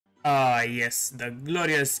Ah yes, the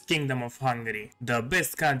glorious Kingdom of Hungary, the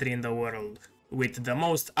best country in the world, with the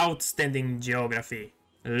most outstanding geography.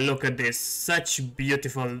 Look at this, such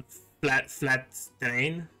beautiful flat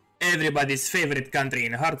terrain. Everybody's favorite country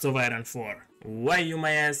in Hearts of Iron 4. Why, you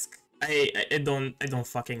may ask? I don't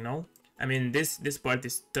fucking know. I mean, this part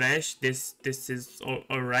is trash, this is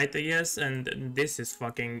alright, I guess, and this is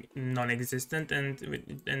fucking non-existent,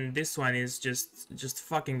 and this one is just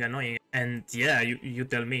fucking annoying. And yeah, you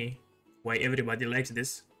tell me why everybody likes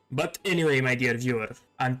this. But anyway, my dear viewer,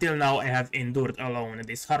 until now I have endured alone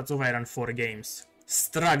these Hearts of Iron 4 games,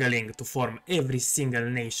 struggling to form every single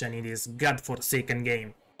nation in this godforsaken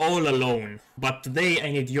game, all alone. But today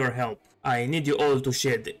I need your help. I need you all to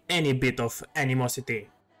shed any bit of animosity,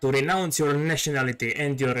 to renounce your nationality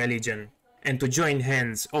and your religion, and to join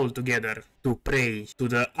hands all together to pray to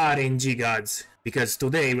the RNG gods, because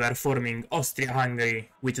today we are forming Austria-Hungary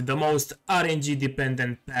with the most RNG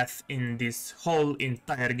dependent path in this whole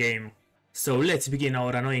entire game. So let's begin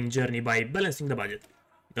our annoying journey by balancing the budget.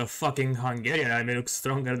 The fucking Hungarian army looks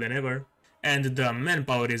stronger than ever, and the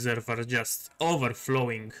manpower reserve are just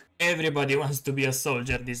overflowing. Everybody wants to be a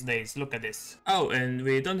soldier these days, look at this. Oh, and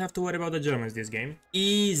we don't have to worry about the Germans this game.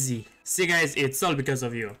 Easy. See guys, it's all because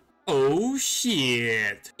of you. Oh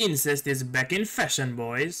shit. Incest is back in fashion,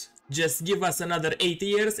 boys. Just give us another 80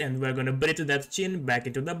 years and we're gonna breathe that chin back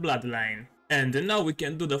into the bloodline. And now we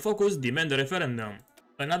can do the focus, demand a referendum.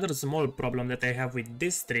 Another small problem that I have with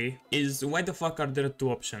this tree is why the fuck are there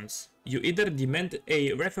two options? You either demand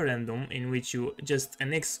a referendum in which you just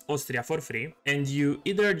annex Austria for free, and you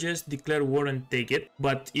either just declare war and take it,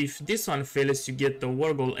 but if this one fails you get the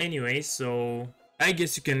war goal anyway, so I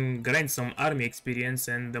guess you can grind some army experience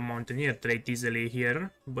and the mountaineer trait easily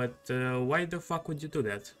here, but why the fuck would you do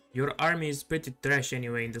that? Your army is pretty trash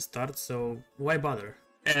anyway in the start, so why bother?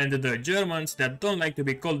 And the Germans that don't like to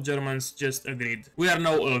be called Germans just agreed. We are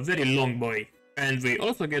now a very long boy. And we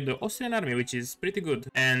also get the Austrian army, which is pretty good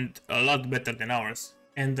and a lot better than ours.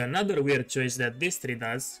 And another weird choice that this tree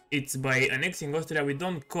does, it's by annexing Austria we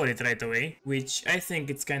don't core it right away, which I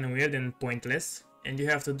think it's kinda weird and pointless. And you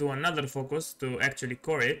have to do another focus to actually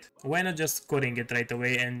core it. Why not just coring it right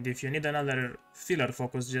away, and if you need another filler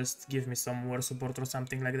focus, just give me some war support or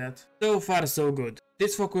something like that. So far so good.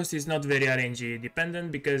 This focus is not very RNG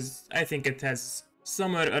dependent because I think it has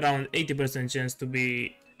somewhere around 80% chance to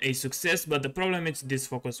be a success, but the problem is this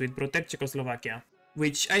focus with Protect Czechoslovakia,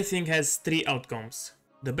 which I think has 3 outcomes.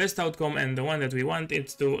 The best outcome and the one that we want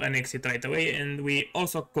is to annex it right away, and we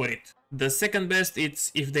also core it. The second best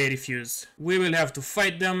is if they refuse. We will have to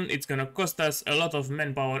fight them, it's gonna cost us a lot of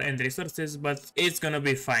manpower and resources, but it's gonna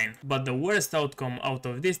be fine. But the worst outcome out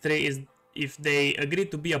of this three is if they agree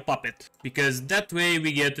to be a puppet, because that way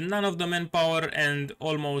we get none of the manpower and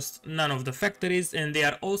almost none of the factories, and they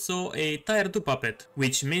are also a tier 2 puppet,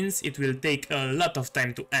 which means it will take a lot of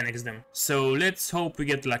time to annex them. So let's hope we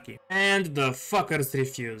get lucky. And the fuckers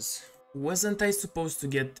refuse. Wasn't I supposed to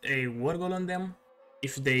get a war goal on them?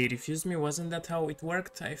 If they refuse me, wasn't that how it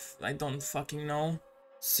worked? I don't fucking know.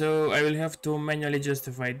 So I will have to manually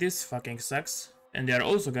justify this fucking sucks, and they are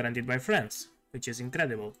also guaranteed by France, which is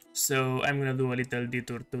incredible. So I'm gonna do a little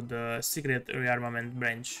detour to the secret rearmament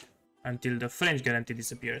branch until the French guarantee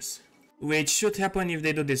disappears. Which should happen if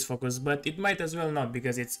they do this focus, but it might as well not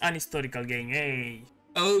because it's unhistorical game, hey!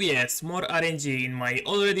 Oh yes, more RNG in my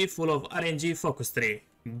already full of RNG focus tree.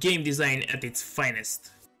 Game design at its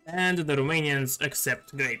finest. And the Romanians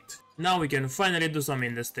accept, great. Now we can finally do some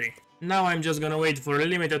industry. Now I'm just gonna wait for a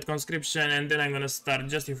limited conscription and then I'm gonna start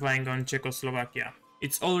justifying on Czechoslovakia.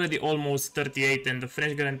 It's already almost 38 and the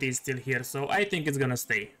French guarantee is still here, so I think it's gonna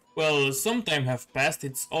stay. Well, some time have passed,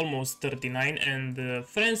 it's almost 39 and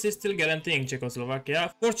France is still guaranteeing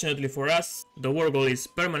Czechoslovakia. Fortunately for us, the war goal is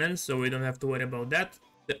permanent, so we don't have to worry about that.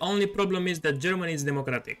 The only problem is that Germany is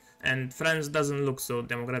democratic and France doesn't look so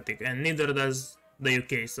democratic, and neither does the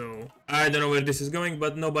UK, so I don't know where this is going,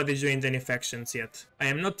 but nobody joined any factions yet. I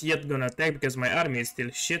am not yet gonna attack because my army is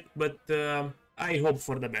still shit, but I hope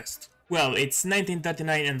for the best. Well, it's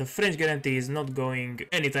 1939 and the French guarantee is not going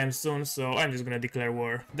anytime soon, so I'm just gonna declare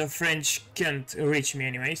war. The French can't reach me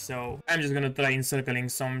anyway, so I'm just gonna try encircling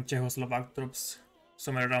some Czechoslovak troops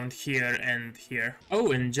somewhere around here and here.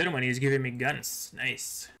 Oh, and Germany is giving me guns.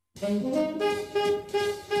 Nice.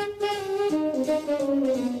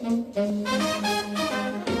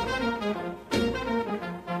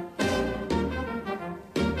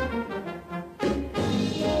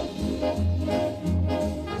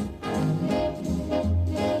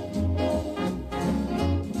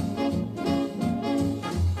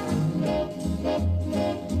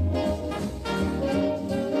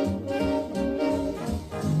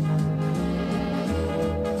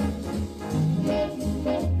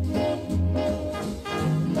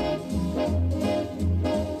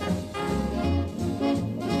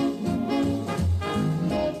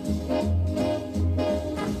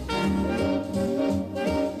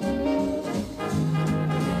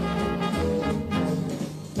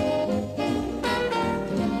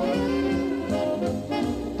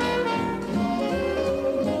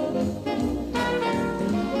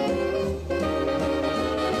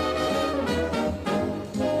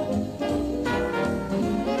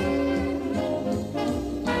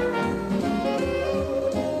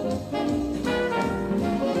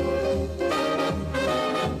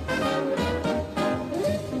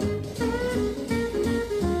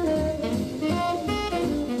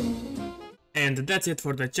 And that's it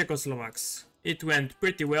for the Czechoslovaks. It went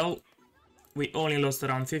pretty well. We only lost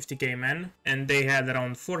around 50k men, and they had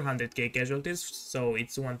around 400k casualties, so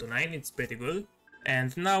it's 1-9, it's pretty good.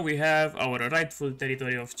 And now we have our rightful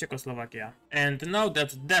territory of Czechoslovakia. And now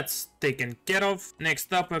that that's taken care of,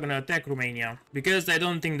 next up we're gonna attack Romania. Because I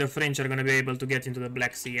don't think the French are gonna be able to get into the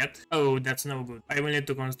Black Sea yet. Oh, that's no good. I will need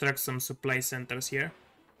to construct some supply centers here.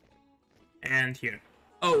 And here.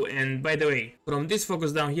 Oh, and by the way, from this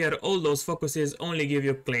focus down here, all those focuses only give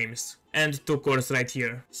you claims. And 2 cores right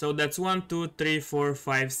here. So that's 1, 2, 3, 4,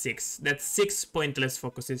 5, 6. That's 6 pointless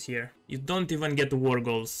focuses here. You don't even get war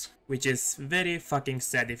goals, which is very fucking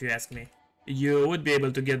sad if you ask me. You would be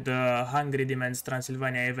able to get the Hungary demands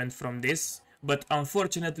Transylvania event from this, but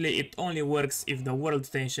unfortunately it only works if the world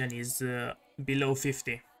tension is below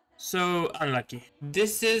 50. So unlucky.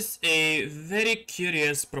 This is a very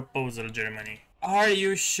curious proposal, Germany. Are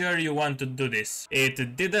you sure you want to do this?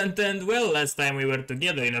 It didn't end well last time we were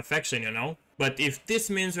together in a faction, you know. But if this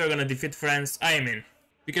means we're gonna defeat France, I'm in.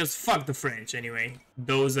 Because fuck the French anyway.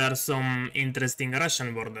 Those are some interesting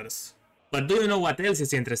Russian borders. But do you know what else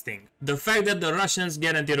is interesting? The fact that the Russians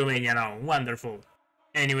guarantee Romania now. Wonderful.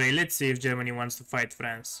 Anyway, let's see if Germany wants to fight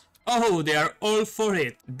France. Oh, they are all for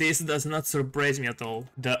it. This does not surprise me at all.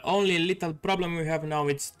 The only little problem we have now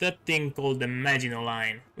is that thing called the Maginot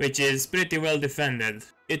Line, which is pretty well defended.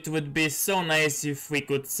 It would be so nice if we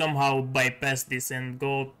could somehow bypass this and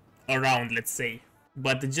go around, let's say.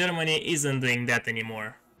 But Germany isn't doing that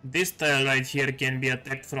anymore. This tile right here can be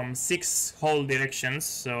attacked from 6 whole directions,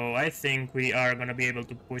 so I think we are gonna be able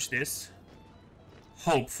to push this.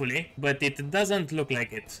 Hopefully, but it doesn't look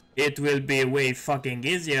like it. It will be way fucking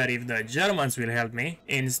easier if the Germans will help me,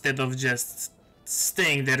 instead of just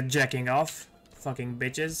staying there jacking off. Fucking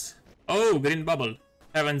bitches. Oh, green bubble.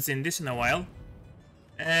 Haven't seen this in a while.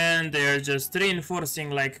 And they're just reinforcing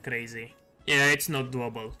like crazy. Yeah, it's not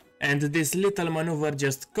doable. And this little maneuver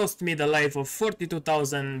just cost me the life of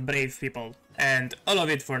 42,000 brave people. And all of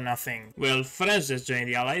it for nothing. Well, France just joined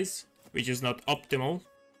the Allies, which is not optimal.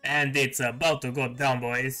 And it's about to go down,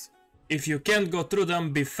 boys. If you can't go through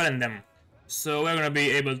them, befriend them. So we're gonna be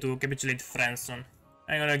able to capitulate France soon.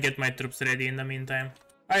 I'm gonna get my troops ready in the meantime.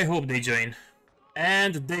 I hope they join.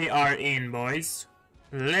 And they are in, boys.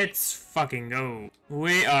 Let's fucking go.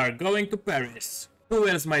 We are going to Paris. Who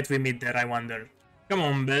else might we meet there, I wonder? Come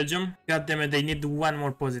on, Belgium. Goddammit, they need one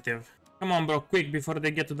more positive. Come on, bro, quick before they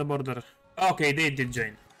get to the border. Okay, they did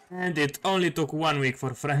join. And it only took 1 week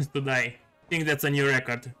for France to die. I think that's a new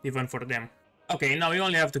record, even for them. Okay, now we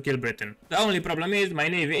only have to kill Britain. The only problem is my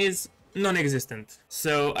navy is non-existent.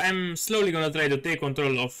 So I'm slowly gonna try to take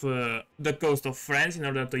control of the coast of France in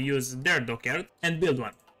order to use their dockyard and build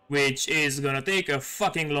one. Which is gonna take a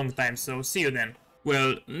fucking long time, so see you then.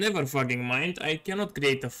 Well, never fucking mind, I cannot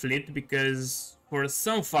create a fleet because for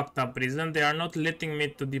some fucked up reason they are not letting me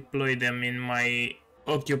to deploy them in my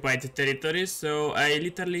occupied territory, so I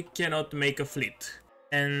literally cannot make a fleet.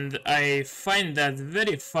 And I find that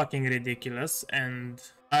very fucking ridiculous, and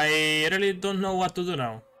I really don't know what to do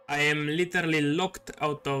now. I am literally locked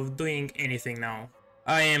out of doing anything now.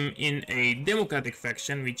 I am in a democratic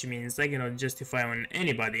faction, which means I cannot justify on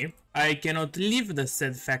anybody. I cannot leave the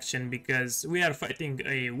said faction because we are fighting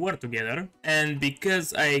a war together, and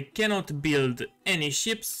because I cannot build any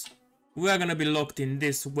ships, we are gonna be locked in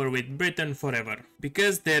this war with Britain forever.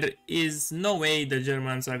 Because there is no way the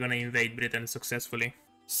Germans are gonna invade Britain successfully.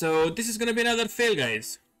 So this is gonna be another fail,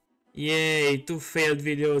 guys. Yay, 2 failed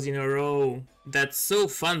videos in a row. That's so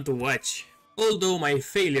fun to watch. Although my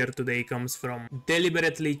failure today comes from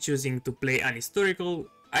deliberately choosing to play unhistorical,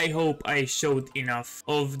 I hope I showed enough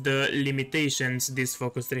of the limitations this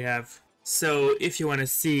focus tree have. So if you wanna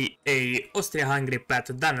see a Austria-Hungary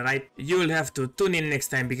path done right, you will have to tune in next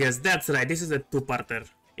time, because that's right, this is a 2-parter,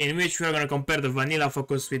 in which we're gonna compare the vanilla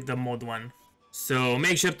focus with the mod one. So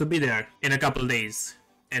make sure to be there in a couple days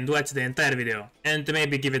and watch the entire video, and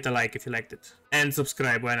maybe give it a like if you liked it, and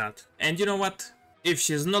subscribe, why not? And you know what? If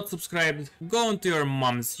she's not subscribed, go onto your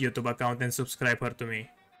mom's YouTube account and subscribe her to me.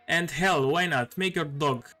 And hell, why not? Make your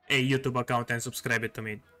dog a YouTube account and subscribe it to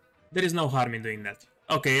me. There is no harm in doing that.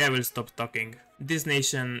 Okay, I will stop talking. This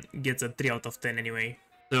nation gets a 3 out of 10 anyway.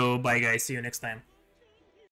 So bye guys, see you next time.